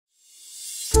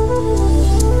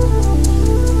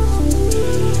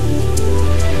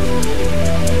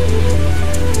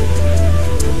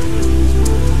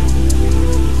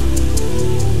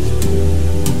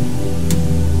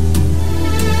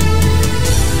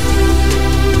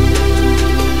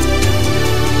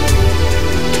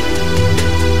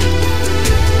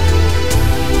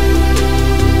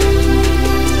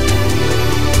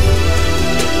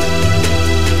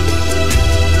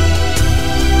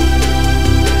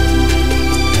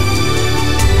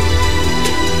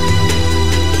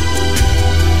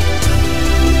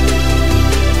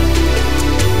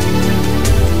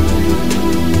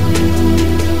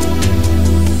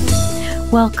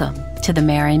Welcome to the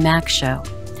Mary Mac Show,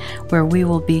 where we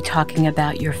will be talking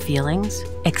about your feelings,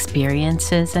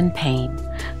 experiences, and pain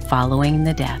following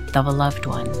the death of a loved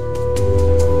one.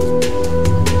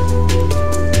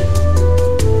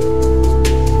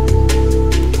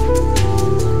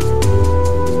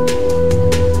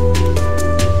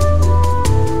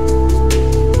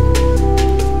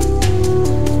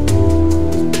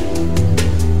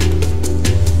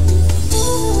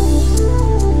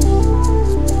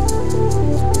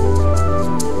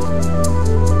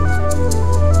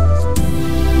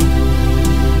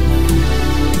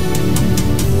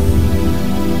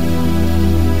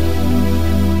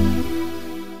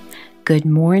 Good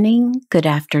morning, good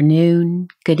afternoon,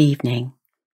 good evening.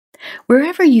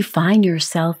 Wherever you find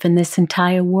yourself in this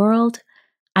entire world,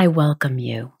 I welcome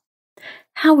you.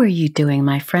 How are you doing,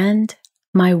 my friend,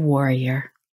 my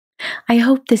warrior? I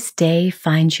hope this day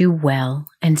finds you well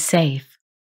and safe.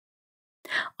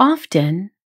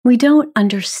 Often, we don't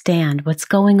understand what's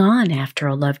going on after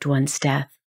a loved one's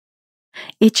death.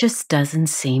 It just doesn't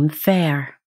seem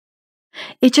fair.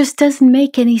 It just doesn't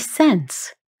make any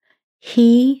sense.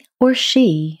 He or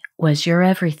she was your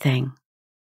everything.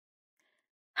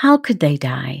 How could they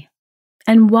die?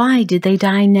 And why did they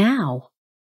die now?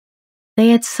 They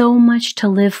had so much to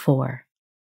live for,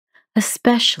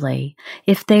 especially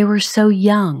if they were so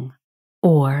young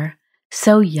or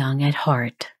so young at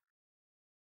heart.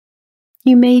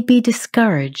 You may be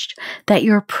discouraged that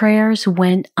your prayers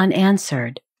went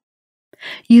unanswered.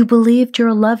 You believed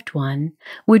your loved one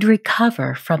would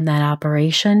recover from that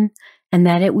operation and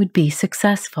that it would be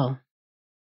successful.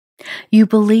 You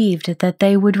believed that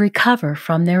they would recover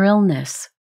from their illness.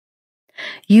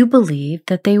 You believed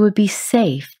that they would be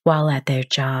safe while at their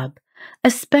job,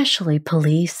 especially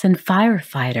police and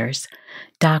firefighters,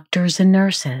 doctors and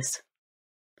nurses.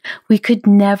 We could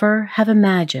never have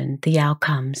imagined the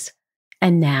outcomes,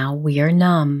 and now we are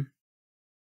numb.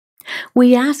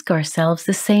 We ask ourselves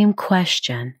the same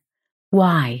question,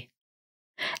 why?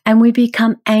 And we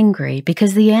become angry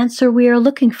because the answer we are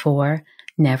looking for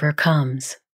never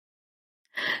comes.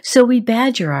 So we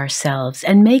badger ourselves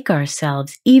and make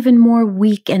ourselves even more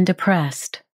weak and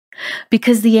depressed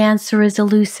because the answer is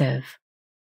elusive,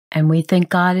 and we think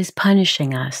God is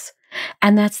punishing us,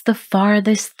 and that's the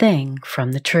farthest thing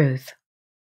from the truth.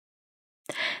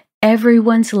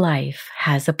 Everyone's life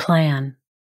has a plan.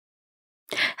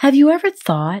 Have you ever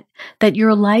thought that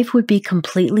your life would be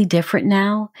completely different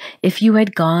now if you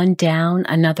had gone down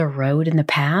another road in the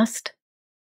past?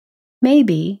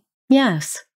 Maybe,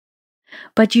 yes.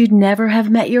 But you'd never have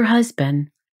met your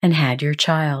husband and had your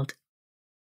child.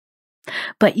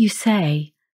 But you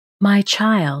say, my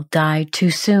child died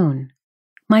too soon.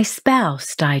 My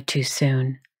spouse died too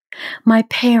soon. My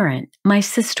parent, my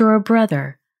sister or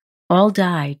brother, all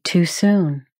died too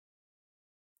soon.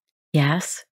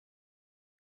 Yes.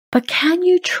 But can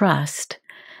you trust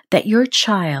that your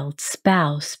child,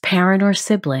 spouse, parent, or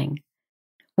sibling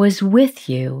was with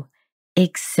you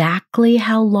exactly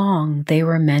how long they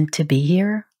were meant to be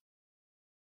here?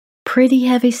 Pretty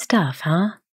heavy stuff,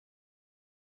 huh?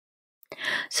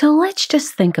 So let's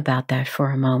just think about that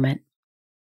for a moment.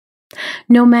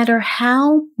 No matter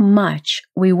how much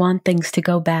we want things to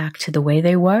go back to the way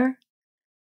they were,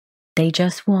 they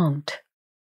just won't.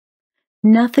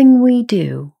 Nothing we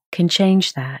do can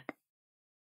change that.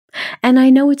 And I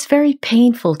know it's very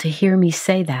painful to hear me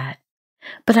say that,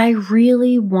 but I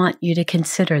really want you to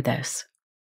consider this.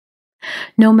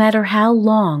 No matter how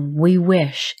long we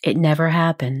wish it never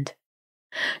happened,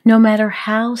 no matter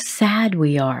how sad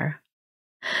we are,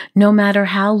 no matter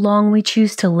how long we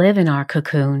choose to live in our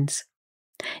cocoons,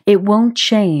 it won't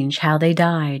change how they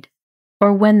died,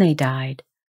 or when they died,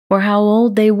 or how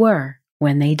old they were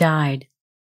when they died.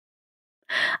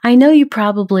 I know you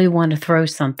probably want to throw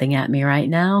something at me right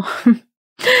now,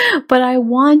 but I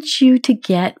want you to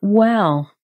get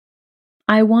well.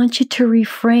 I want you to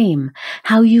reframe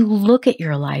how you look at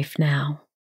your life now.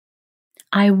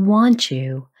 I want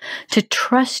you to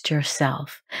trust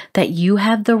yourself that you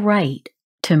have the right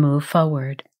to to move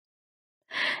forward.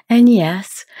 And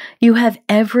yes, you have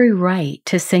every right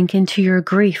to sink into your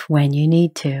grief when you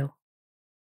need to.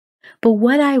 But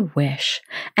what I wish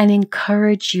and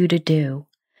encourage you to do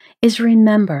is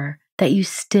remember that you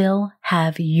still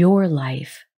have your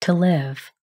life to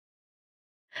live.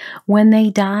 When they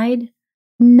died,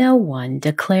 no one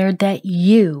declared that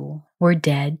you were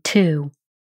dead too.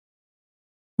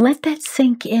 Let that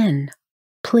sink in,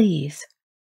 please.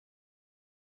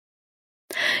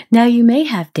 Now, you may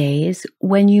have days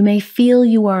when you may feel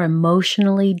you are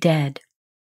emotionally dead.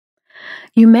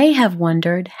 You may have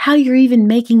wondered how you're even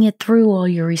making it through all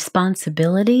your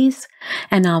responsibilities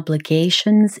and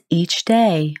obligations each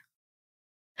day.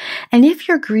 And if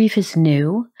your grief is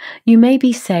new, you may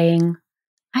be saying,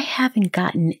 I haven't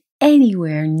gotten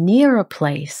anywhere near a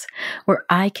place where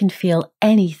I can feel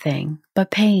anything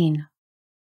but pain.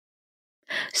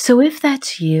 So if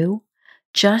that's you,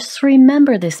 just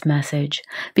remember this message,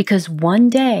 because one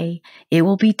day it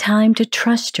will be time to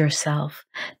trust yourself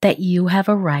that you have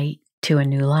a right to a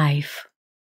new life.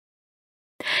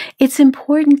 It's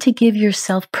important to give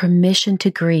yourself permission to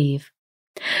grieve,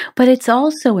 but it's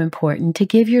also important to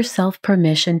give yourself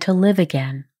permission to live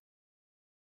again,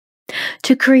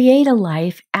 to create a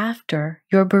life after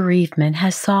your bereavement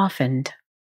has softened.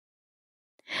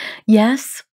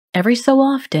 Yes, every so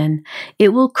often, it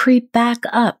will creep back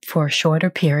up for shorter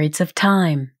periods of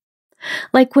time.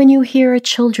 Like when you hear a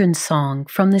children's song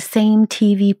from the same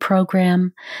TV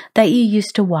program that you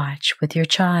used to watch with your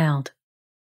child,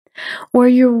 or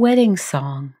your wedding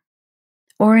song,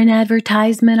 or an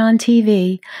advertisement on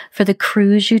TV for the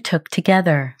cruise you took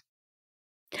together.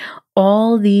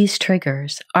 All these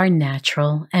triggers are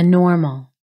natural and normal.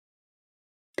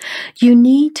 You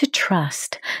need to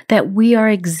trust that we are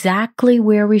exactly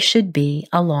where we should be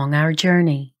along our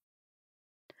journey.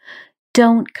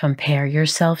 Don't compare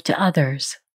yourself to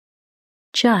others.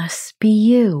 Just be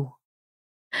you.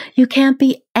 You can't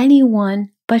be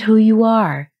anyone but who you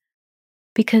are,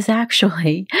 because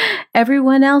actually,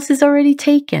 everyone else is already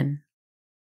taken.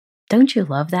 Don't you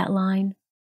love that line?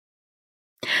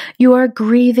 You are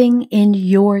grieving in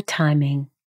your timing,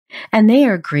 and they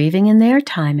are grieving in their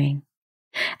timing.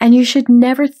 And you should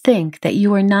never think that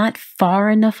you are not far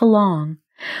enough along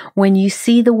when you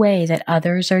see the way that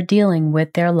others are dealing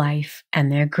with their life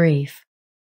and their grief.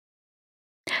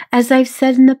 As I've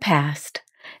said in the past,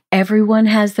 everyone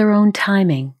has their own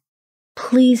timing.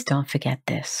 Please don't forget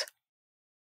this.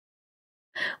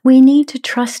 We need to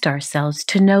trust ourselves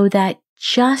to know that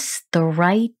just the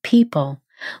right people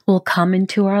will come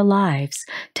into our lives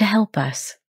to help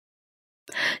us.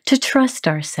 To trust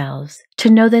ourselves, to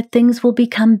know that things will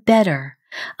become better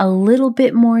a little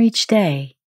bit more each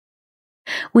day.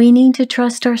 We need to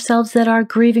trust ourselves that our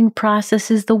grieving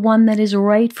process is the one that is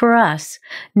right for us,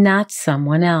 not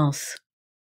someone else.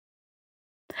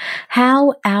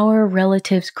 How our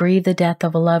relatives grieve the death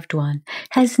of a loved one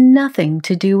has nothing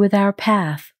to do with our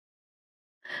path.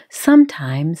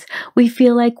 Sometimes we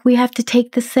feel like we have to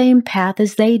take the same path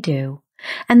as they do,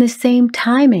 and the same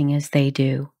timing as they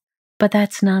do, but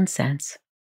that's nonsense.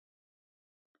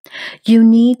 You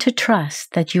need to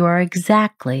trust that you are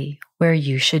exactly where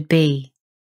you should be.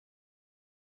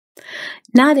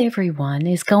 Not everyone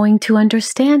is going to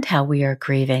understand how we are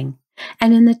grieving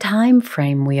and in the time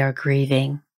frame we are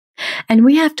grieving, and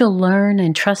we have to learn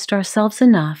and trust ourselves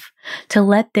enough to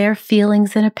let their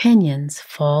feelings and opinions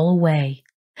fall away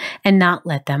and not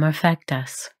let them affect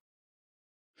us.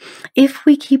 If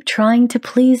we keep trying to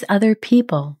please other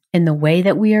people in the way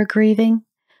that we are grieving,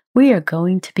 we are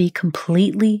going to be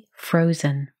completely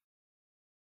frozen.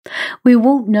 We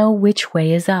won't know which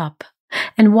way is up.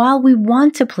 And while we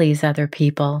want to please other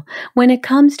people, when it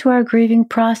comes to our grieving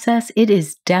process, it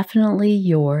is definitely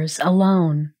yours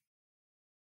alone.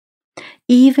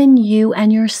 Even you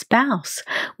and your spouse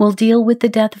will deal with the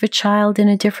death of a child in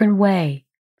a different way,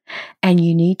 and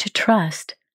you need to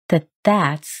trust that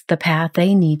that's the path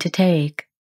they need to take.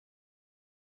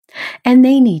 And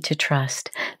they need to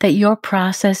trust that your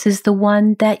process is the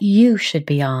one that you should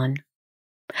be on.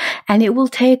 And it will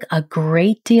take a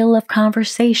great deal of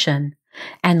conversation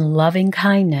and loving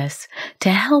kindness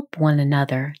to help one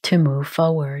another to move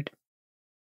forward.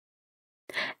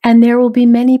 And there will be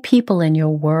many people in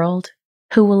your world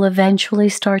who will eventually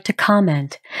start to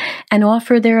comment and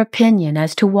offer their opinion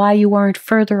as to why you aren't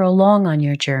further along on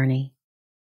your journey.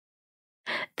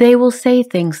 They will say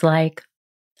things like,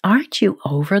 "Aren't you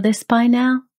over this by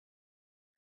now?"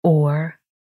 Or,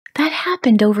 "That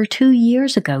happened over 2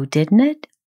 years ago, didn't it?"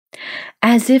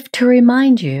 As if to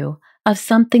remind you of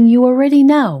something you already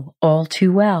know all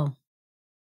too well.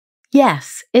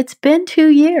 Yes, it's been 2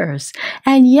 years.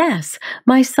 And yes,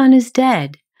 my son is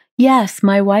dead. Yes,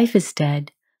 my wife is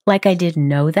dead. Like I didn't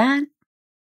know that?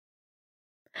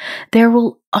 There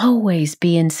will always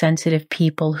be insensitive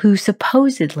people who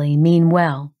supposedly mean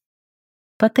well,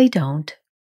 but they don't.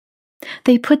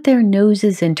 They put their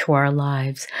noses into our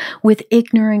lives with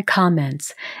ignorant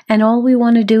comments, and all we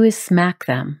want to do is smack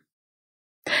them.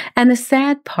 And the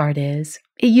sad part is,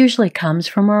 it usually comes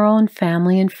from our own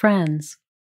family and friends.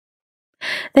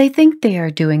 They think they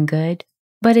are doing good,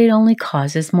 but it only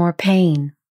causes more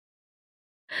pain.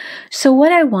 So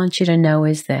what I want you to know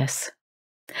is this,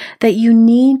 that you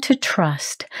need to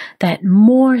trust that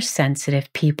more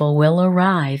sensitive people will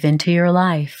arrive into your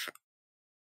life.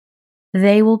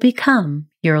 They will become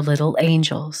your little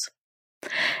angels,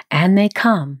 and they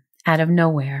come out of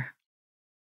nowhere.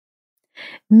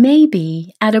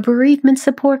 Maybe at a bereavement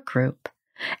support group,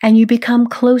 and you become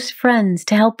close friends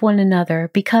to help one another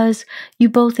because you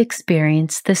both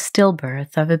experienced the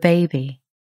stillbirth of a baby.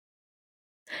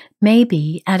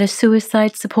 Maybe at a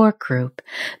suicide support group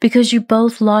because you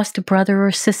both lost a brother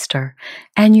or sister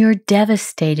and you're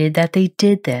devastated that they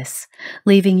did this,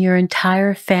 leaving your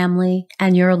entire family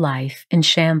and your life in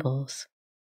shambles.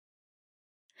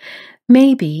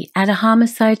 Maybe at a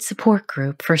homicide support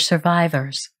group for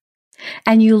survivors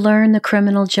and you learn the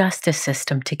criminal justice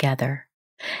system together.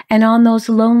 And on those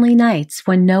lonely nights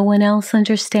when no one else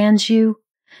understands you,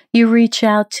 you reach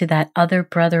out to that other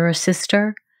brother or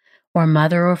sister or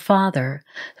mother or father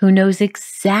who knows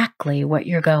exactly what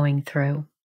you're going through.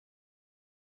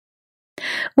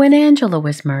 When Angela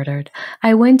was murdered,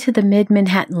 I went to the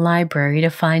Mid-Manhattan Library to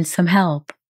find some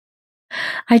help.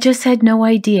 I just had no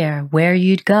idea where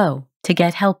you'd go to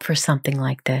get help for something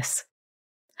like this.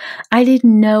 I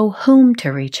didn't know whom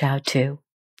to reach out to,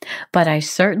 but I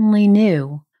certainly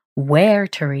knew where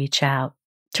to reach out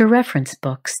to reference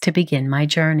books to begin my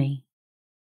journey.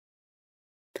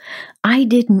 I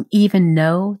didn't even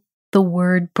know the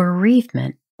word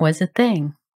bereavement was a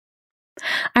thing.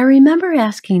 I remember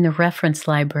asking the reference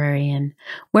librarian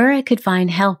where I could find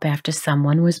help after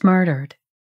someone was murdered.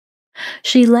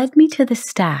 She led me to the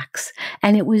stacks,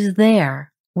 and it was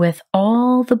there, with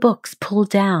all the books pulled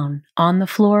down on the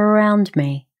floor around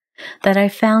me, that I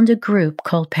found a group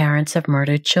called Parents of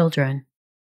Murdered Children.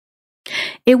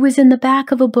 It was in the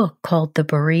back of a book called The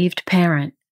Bereaved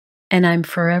Parent, and I'm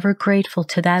forever grateful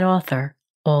to that author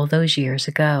all those years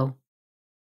ago.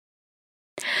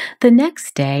 The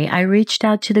next day, I reached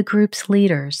out to the group's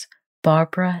leaders,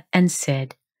 Barbara and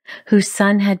Sid, whose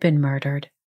son had been murdered.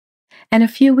 And a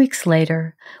few weeks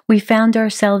later, we found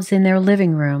ourselves in their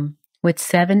living room with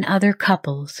 7 other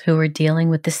couples who were dealing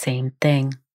with the same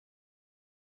thing.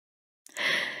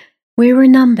 We were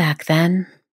numb back then.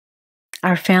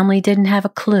 Our family didn't have a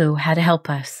clue how to help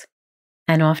us,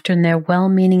 and often their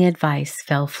well-meaning advice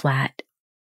fell flat.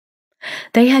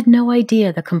 They had no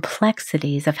idea the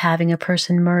complexities of having a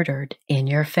person murdered in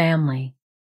your family.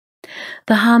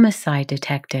 The homicide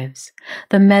detectives,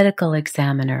 the medical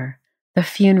examiner, the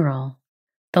funeral,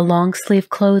 the long-sleeve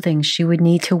clothing she would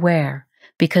need to wear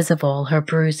because of all her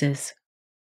bruises,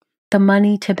 the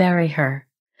money to bury her,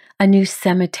 a new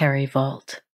cemetery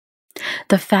vault,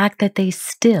 the fact that they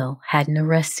still hadn't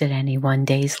arrested anyone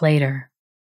days later.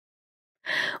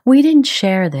 We didn't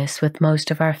share this with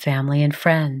most of our family and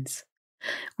friends.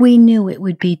 We knew it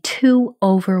would be too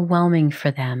overwhelming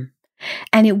for them,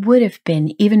 and it would have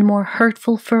been even more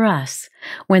hurtful for us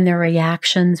when their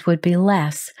reactions would be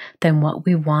less than what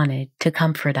we wanted to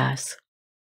comfort us.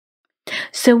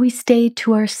 So we stayed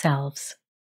to ourselves.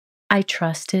 I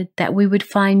trusted that we would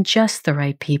find just the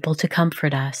right people to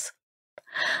comfort us.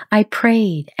 I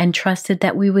prayed and trusted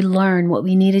that we would learn what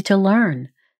we needed to learn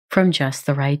from just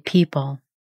the right people.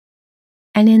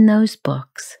 And in those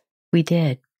books, we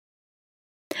did.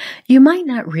 You might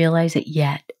not realize it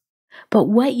yet, but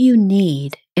what you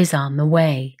need is on the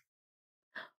way.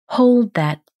 Hold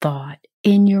that thought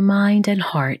in your mind and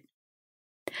heart.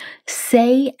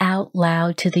 Say out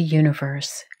loud to the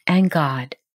universe and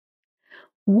God,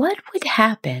 what would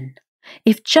happen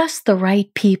if just the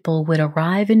right people would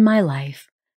arrive in my life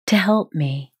to help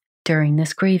me during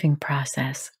this grieving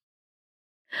process?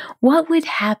 What would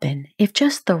happen if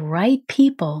just the right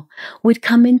people would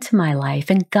come into my life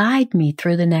and guide me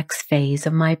through the next phase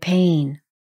of my pain?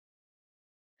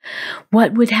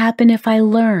 What would happen if I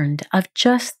learned of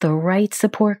just the right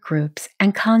support groups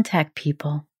and contact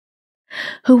people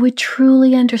who would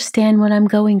truly understand what I'm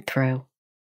going through,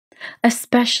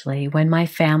 especially when my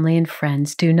family and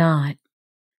friends do not,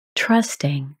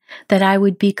 trusting that I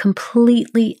would be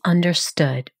completely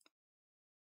understood?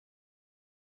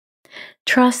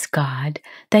 Trust God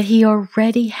that He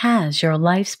already has your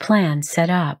life's plan set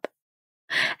up.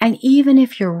 And even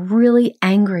if you're really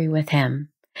angry with Him,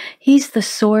 He's the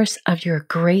source of your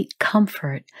great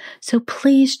comfort, so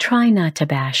please try not to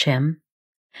bash Him.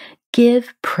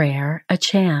 Give prayer a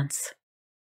chance.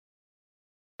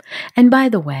 And by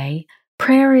the way,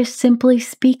 prayer is simply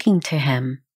speaking to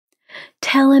Him.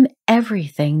 Tell Him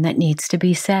everything that needs to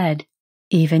be said,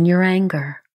 even your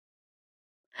anger.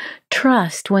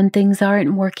 Trust when things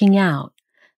aren't working out,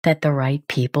 that the right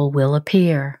people will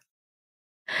appear,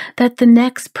 that the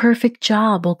next perfect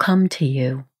job will come to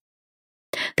you,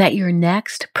 that your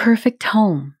next perfect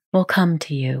home will come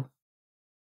to you.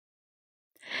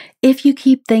 If you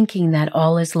keep thinking that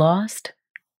all is lost,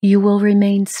 you will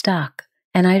remain stuck,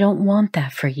 and I don't want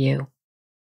that for you.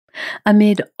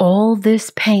 Amid all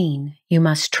this pain, you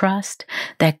must trust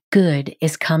that good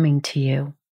is coming to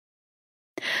you.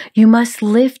 You must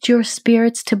lift your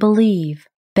spirits to believe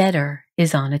better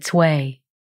is on its way.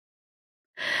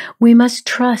 We must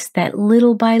trust that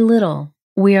little by little,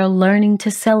 we are learning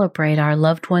to celebrate our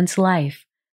loved one's life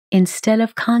instead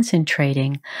of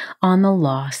concentrating on the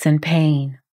loss and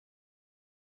pain.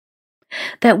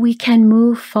 That we can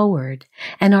move forward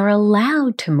and are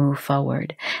allowed to move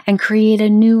forward and create a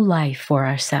new life for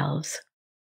ourselves.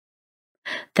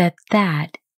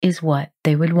 That is what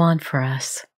they would want for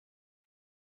us.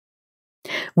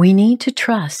 We need to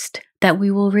trust that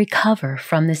we will recover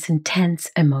from this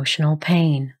intense emotional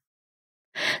pain,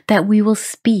 that we will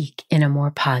speak in a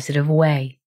more positive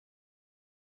way,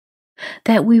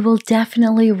 that we will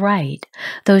definitely write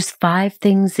those 5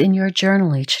 things in your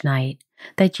journal each night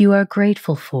that you are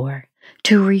grateful for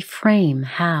to reframe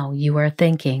how you are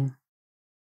thinking.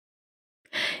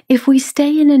 If we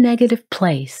stay in a negative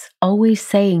place, always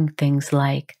saying things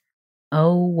like,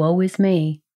 "Oh, woe is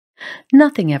me.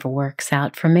 Nothing ever works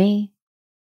out for me.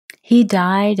 He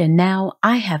died and now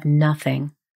I have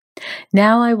nothing.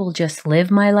 Now I will just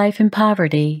live my life in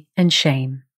poverty and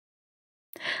shame.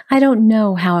 I don't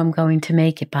know how I'm going to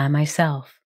make it by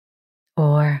myself."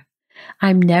 Or,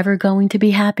 "I'm never going to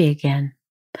be happy again.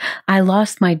 I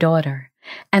lost my daughter,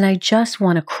 and I just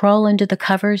want to crawl under the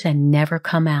covers and never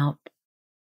come out."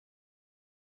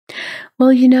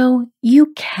 Well,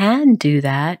 you can do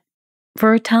that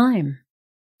for a time.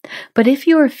 But if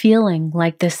you are feeling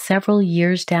like this several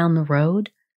years down the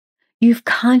road, you've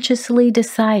consciously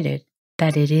decided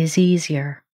that it is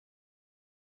easier.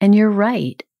 And you're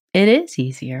right, it is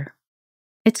easier.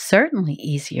 It's certainly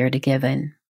easier to give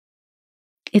in.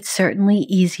 It's certainly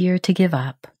easier to give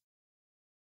up.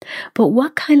 But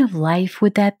what kind of life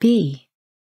would that be?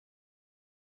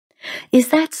 Is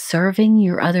that serving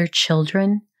your other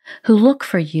children who look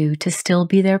for you to still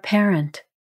be their parent?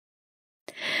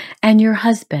 And your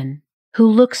husband who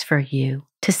looks for you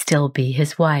to still be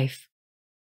his wife?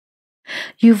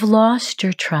 You've lost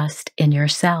your trust in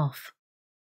yourself.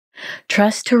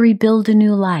 Trust to rebuild a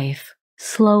new life,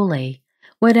 slowly,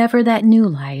 whatever that new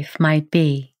life might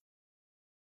be.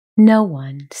 No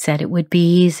one said it would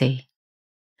be easy.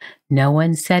 No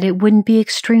one said it wouldn't be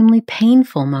extremely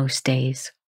painful most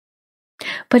days.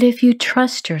 But if you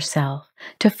trust yourself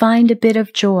to find a bit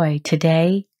of joy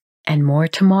today and more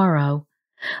tomorrow,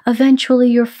 eventually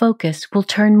your focus will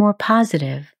turn more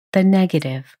positive than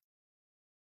negative.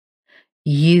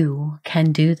 You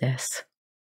can do this.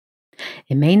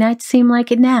 It may not seem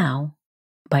like it now,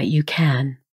 but you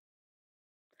can.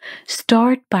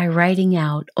 Start by writing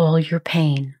out all your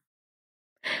pain.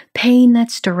 Pain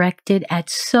that's directed at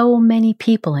so many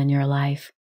people in your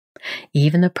life,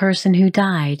 even the person who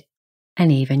died,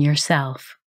 and even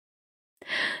yourself.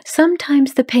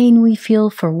 Sometimes the pain we feel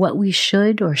for what we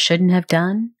should or shouldn't have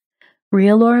done,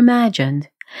 real or imagined,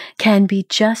 can be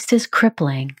just as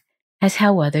crippling as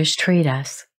how others treat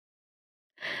us.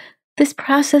 This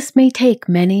process may take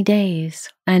many days,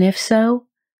 and if so,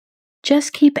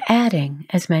 just keep adding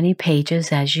as many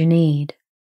pages as you need.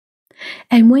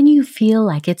 And when you feel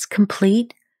like it's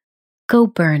complete, go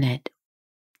burn it.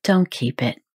 Don't keep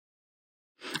it.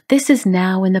 This is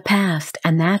now in the past,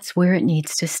 and that's where it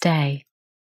needs to stay.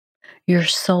 Your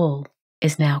soul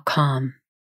is now calm,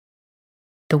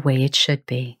 the way it should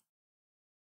be.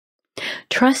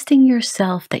 Trusting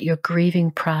yourself that your grieving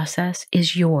process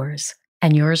is yours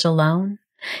and yours alone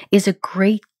is a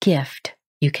great gift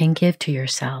you can give to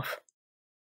yourself.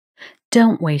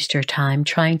 Don't waste your time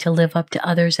trying to live up to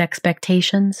others'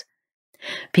 expectations,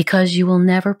 because you will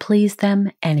never please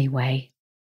them anyway.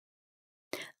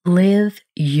 Live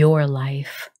your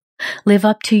life. Live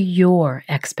up to your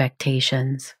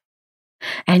expectations.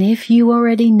 And if you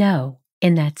already know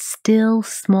in that still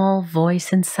small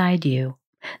voice inside you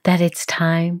That it's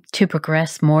time to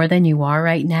progress more than you are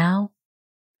right now?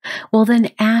 Well,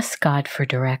 then ask God for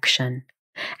direction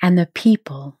and the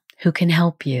people who can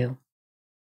help you.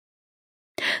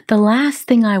 The last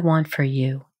thing I want for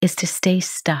you is to stay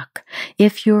stuck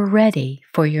if you're ready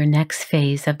for your next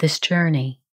phase of this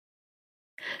journey.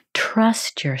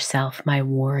 Trust yourself, my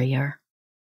warrior.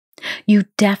 You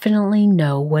definitely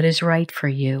know what is right for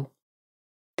you.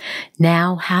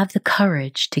 Now have the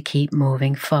courage to keep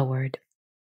moving forward.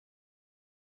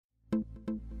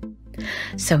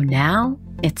 So now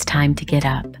it's time to get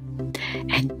up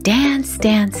and dance,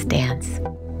 dance, dance.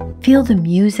 Feel the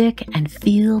music and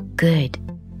feel good.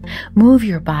 Move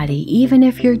your body even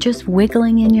if you're just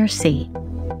wiggling in your seat.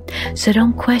 So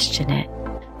don't question it.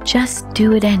 Just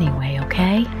do it anyway,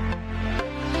 okay?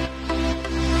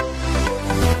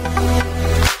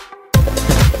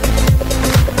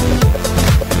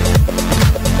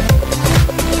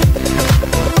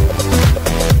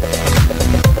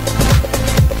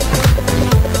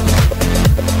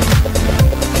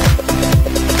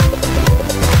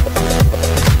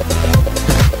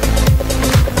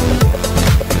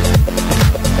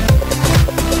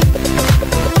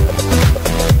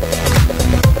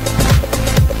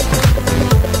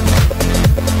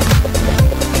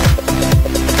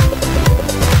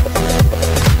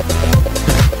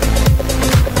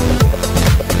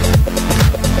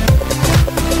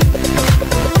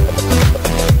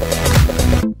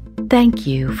 Thank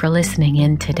you for listening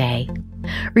in today.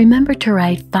 Remember to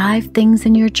write 5 things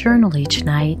in your journal each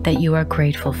night that you are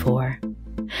grateful for.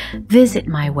 Visit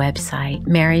my website,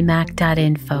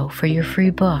 marymac.info, for your free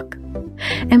book.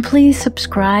 And please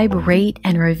subscribe, rate,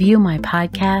 and review my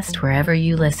podcast wherever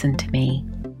you listen to me.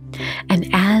 And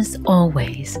as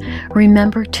always,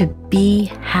 remember to be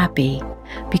happy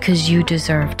because you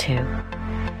deserve to.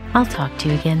 I'll talk to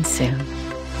you again soon.